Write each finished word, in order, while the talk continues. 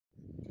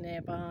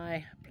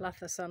nearby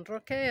Plaza San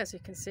Roc, as you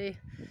can see,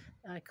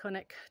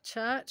 iconic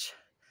church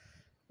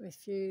with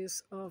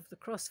views of the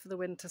cross for the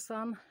winter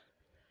sun,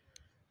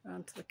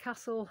 and to the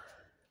castle,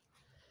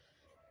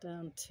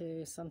 down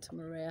to Santa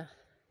Maria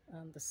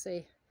and the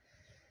sea.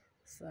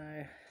 So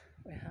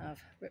we have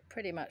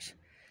pretty much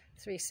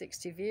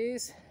 360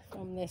 views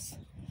from this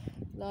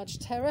large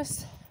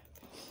terrace.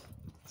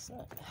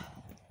 So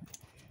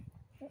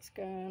let's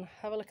go and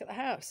have a look at the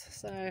house.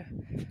 So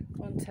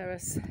one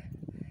terrace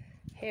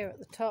here at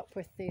the top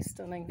with these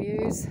stunning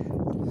views,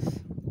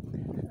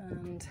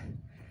 and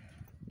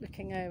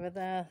looking over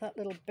there, that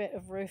little bit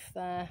of roof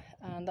there,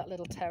 and that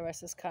little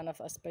terrace is kind of,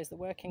 I suppose, the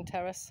working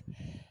terrace,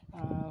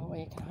 where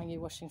you can hang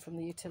your washing from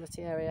the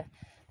utility area,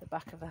 the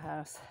back of the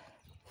house.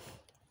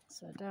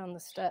 So down the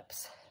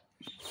steps,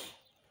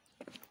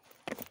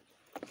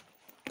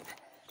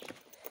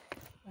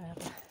 we have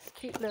a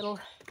cute little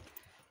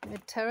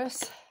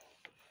mid-terrace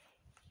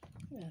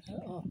with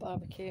our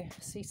barbecue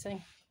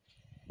seating,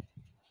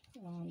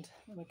 and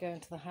then we go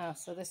into the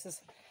house. So this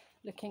is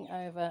looking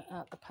over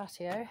at the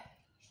patio.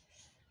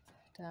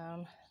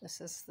 Down,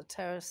 this is the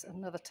terrace,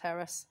 another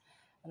terrace,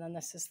 and then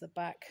this is the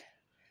back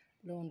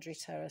laundry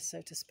terrace,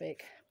 so to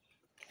speak,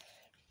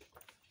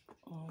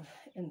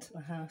 into the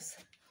house.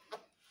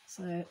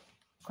 So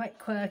quite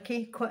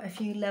quirky, quite a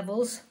few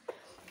levels,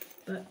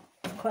 but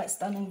quite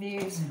stunning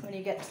views when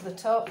you get to the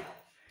top.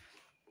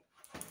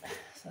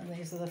 So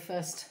these are the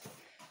first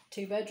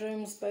 2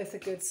 bedrooms, both a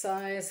good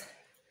size,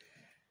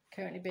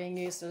 currently being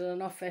used as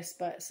an office,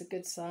 but it's a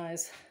good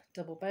size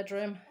double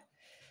bedroom.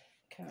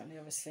 Currently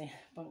obviously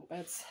bunk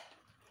beds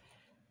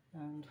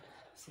and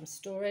some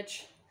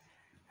storage,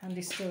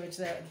 handy storage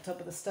there at the top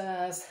of the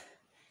stairs,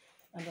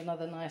 and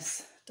another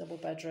nice double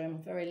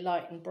bedroom, very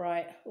light and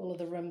bright. All of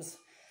the rooms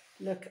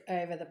look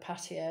over the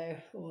patio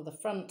or the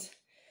front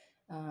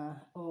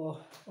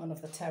or one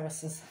of the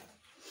terraces.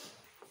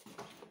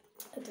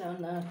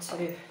 Down now to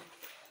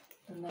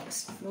the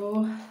next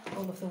floor.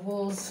 All of the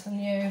walls are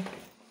new,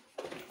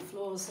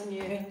 floors are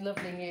new,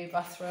 lovely new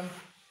bathroom.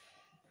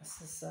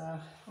 This is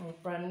all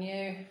brand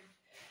new,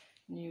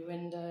 new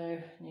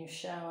window, new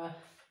shower,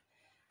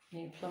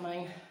 new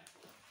plumbing.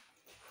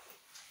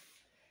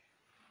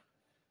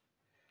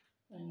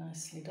 Very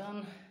nicely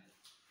done.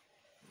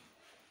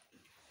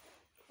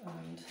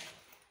 And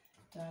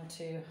down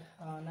to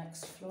our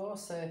next floor.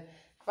 So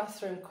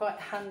bathroom quite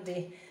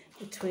handy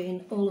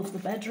between all of the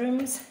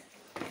bedrooms.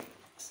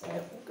 So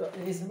we've got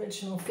these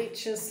original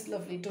features,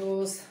 lovely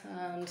doors,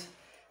 and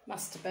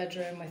master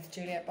bedroom with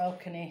Juliet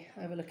balcony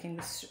overlooking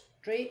the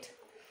street.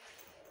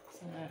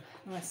 So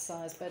nice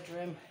size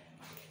bedroom.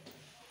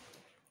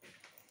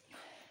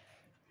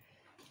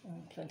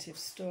 And plenty of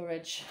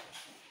storage,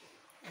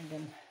 and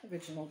then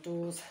original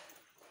doors.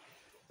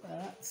 So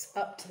that's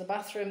up to the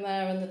bathroom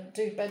there, and the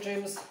 2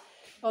 bedrooms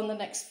on the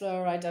next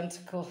floor are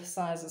identical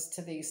sizes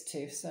to these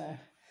 2. So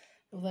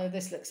although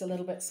this looks a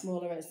little bit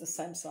smaller, it's the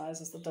same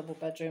size as the double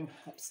bedroom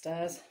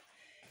upstairs.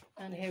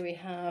 And here we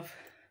have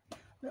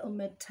a little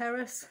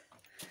mid-terrace.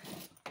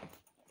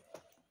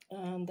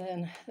 And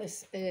then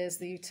this is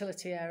the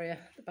utility area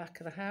at the back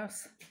of the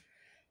house,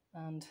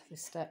 and the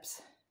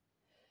steps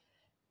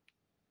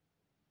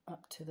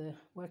up to the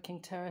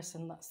working terrace,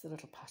 and that's the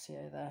little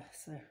patio there.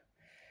 So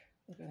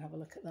we're going to have a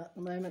look at that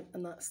in a moment,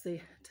 and that's the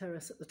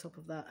terrace at the top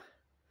of that.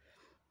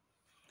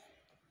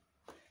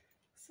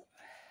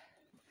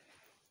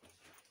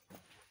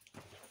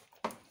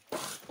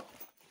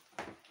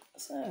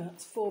 So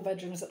that's 4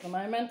 bedrooms at the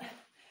moment,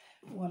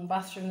 1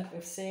 bathroom that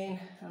we've seen,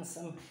 and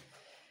some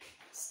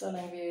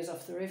stunning views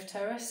off the roof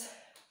terrace.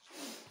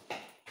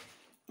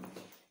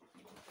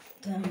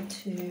 Down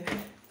to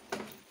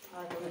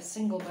either a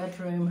single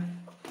bedroom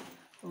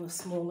or a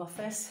small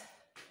office.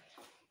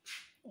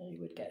 You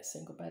would get a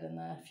single bed in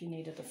there if you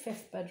needed a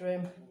 5th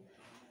bedroom,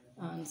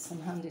 and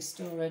some handy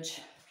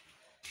storage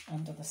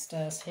under the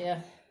stairs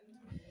here.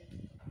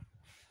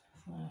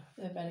 So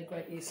they've made a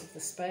great use of the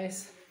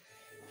space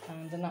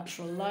and the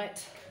natural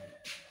light.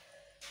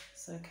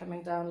 So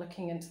coming down,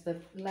 looking into the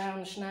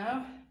lounge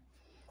now,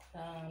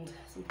 and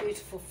some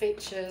beautiful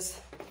features,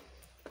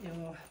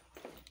 your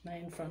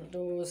main front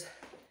doors,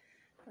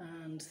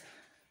 and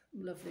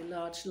lovely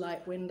large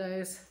light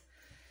windows.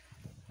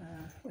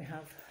 We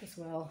have as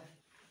well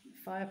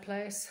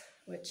fireplace,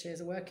 which is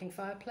a working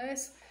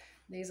fireplace.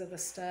 These are the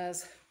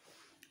stairs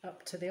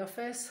up to the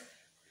office,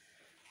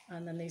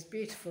 and then these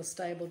beautiful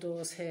stable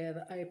doors here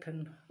that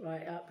open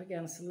right up.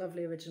 Again, some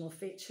lovely original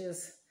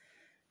features.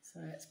 So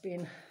it's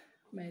been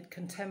made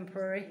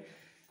contemporary.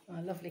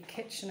 A lovely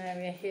kitchen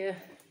area here,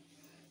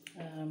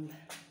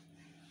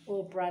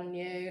 all brand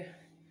new,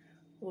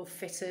 all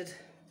fitted,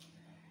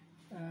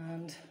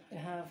 and we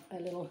have a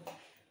little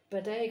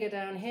bodega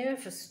down here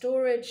for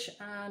storage,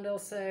 and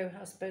also,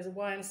 I suppose, a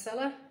wine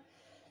cellar.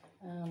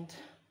 And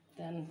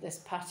then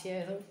this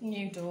patio, the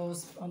new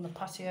doors on the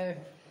patio,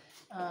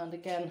 and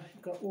again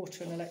we've got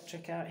water and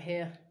electric out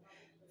here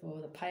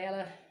for the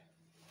paella.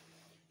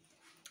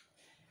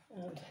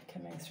 And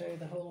coming through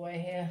the hallway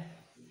here,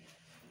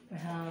 we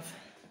have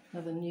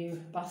another new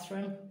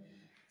bathroom.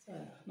 So So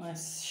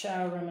nice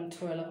shower room and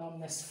toilet on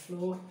this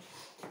floor.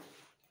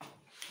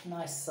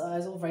 Nice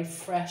size, all very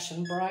fresh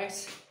and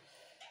bright.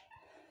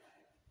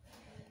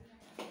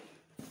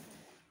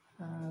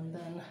 And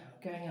then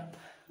going up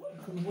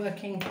the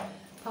working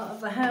part of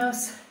the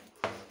house.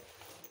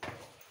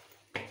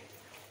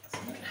 So,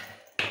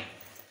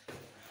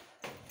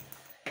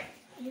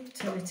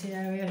 utility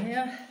area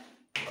here.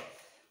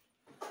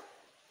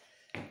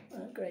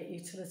 A great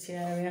utility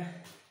area.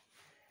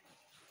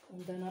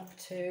 And then up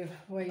to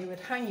where you would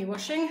hang your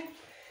washing.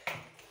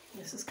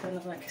 This is kind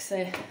of, like I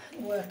say, the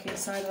working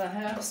side of the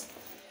house.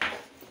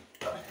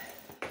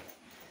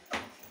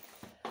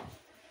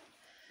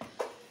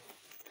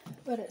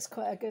 But it's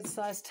quite a good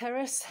sized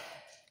terrace,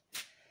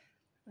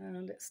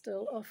 and it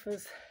still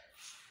offers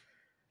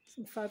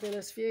some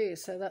fabulous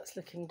views. So that's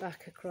looking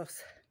back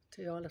across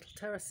to your little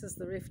terraces,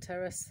 the roof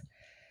terrace,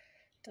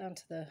 down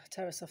to the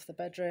terrace off the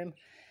bedroom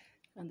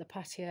and the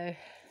patio,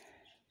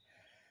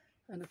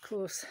 and of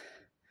course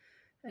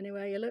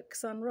anywhere you look,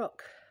 San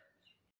Roc.